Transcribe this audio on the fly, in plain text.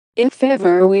If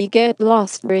ever we get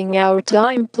lost during our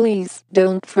time, please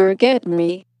don't forget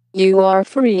me. You are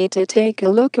free to take a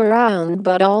look around,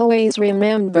 but always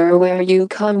remember where you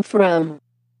come from.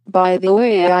 By the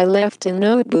way, I left a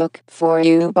notebook for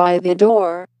you by the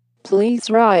door. Please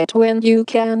write when you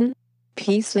can.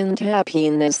 Peace and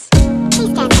happiness. Peace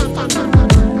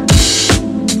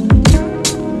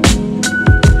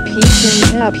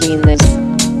and happiness.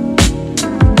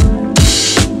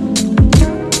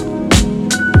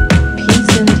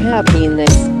 Peace and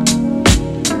happiness.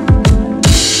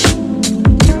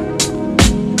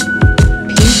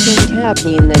 Peace and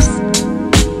happiness.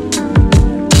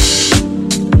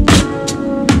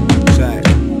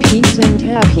 Peace and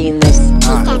happiness.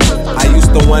 I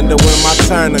used to wonder when my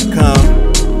turn to come,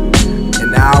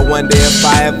 and now I wonder if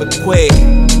I ever quit.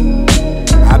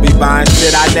 I be buying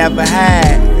shit I never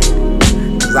had,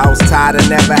 cause I was tired of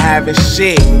never having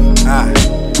shit.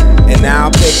 And now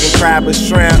I'm picking crab and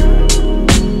shrimp,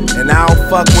 and I don't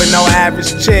fuck with no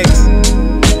average chicks.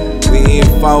 We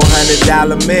eating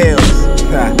 $400 meals.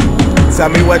 Tell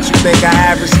me what you think I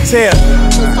average tip.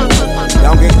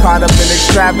 Don't get caught up in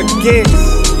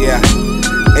extravagance. Yeah,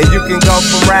 and you can go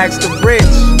from rags to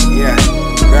rich. Yeah,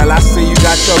 girl, I see you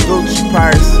got your Gucci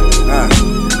purse,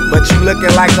 but you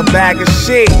looking like a bag of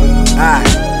shit.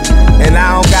 And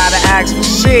I don't gotta ask for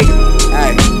shit.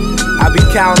 I be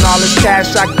counting all this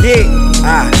cash I get.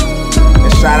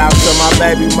 And shout out to my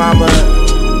baby mama,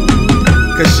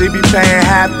 cause she be paying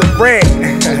half the rent.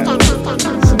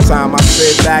 Sometimes I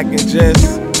sit back and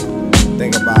just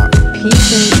think about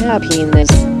peace and happiness.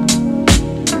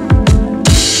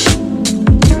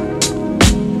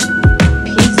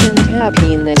 Peace and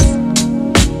happiness.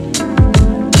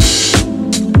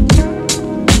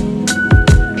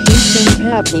 Peace and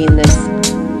happiness.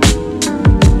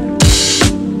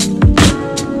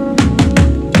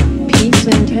 Peace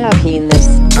and happiness.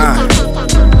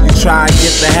 You try and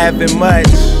get to heaven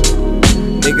much,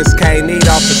 niggas can't eat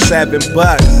off of $7.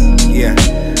 Yeah,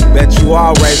 bet you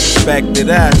always respected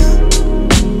us.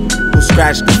 Who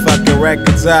scratched the fucking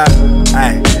records up?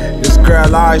 Ay, this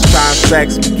girl always trying to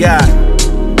sex me up.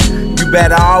 You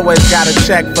better always got a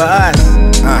check for us,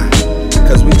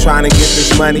 cause we trying to get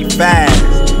this money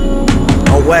fast.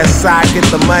 On West Side, get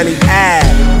the money ass.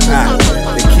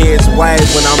 The kids wave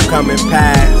when I'm coming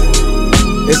past.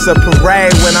 It's a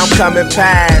parade when I'm coming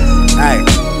past. Ay,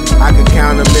 I could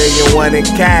count 1,000,001 in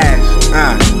cash.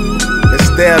 And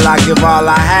still I give all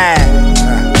I had.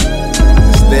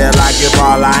 And still I give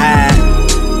all I had.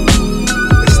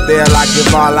 And still I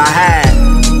give all I had.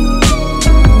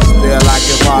 Still I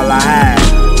give all I had.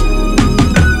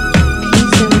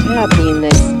 Peace and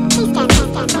happiness.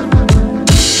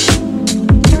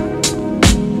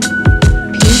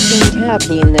 Peace and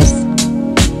happiness.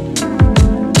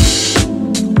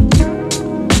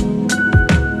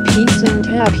 Peace and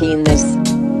happiness.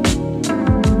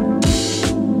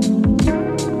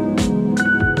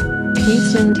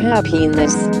 Peace and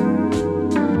happiness.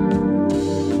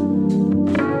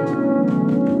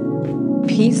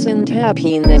 Peace and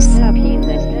happiness.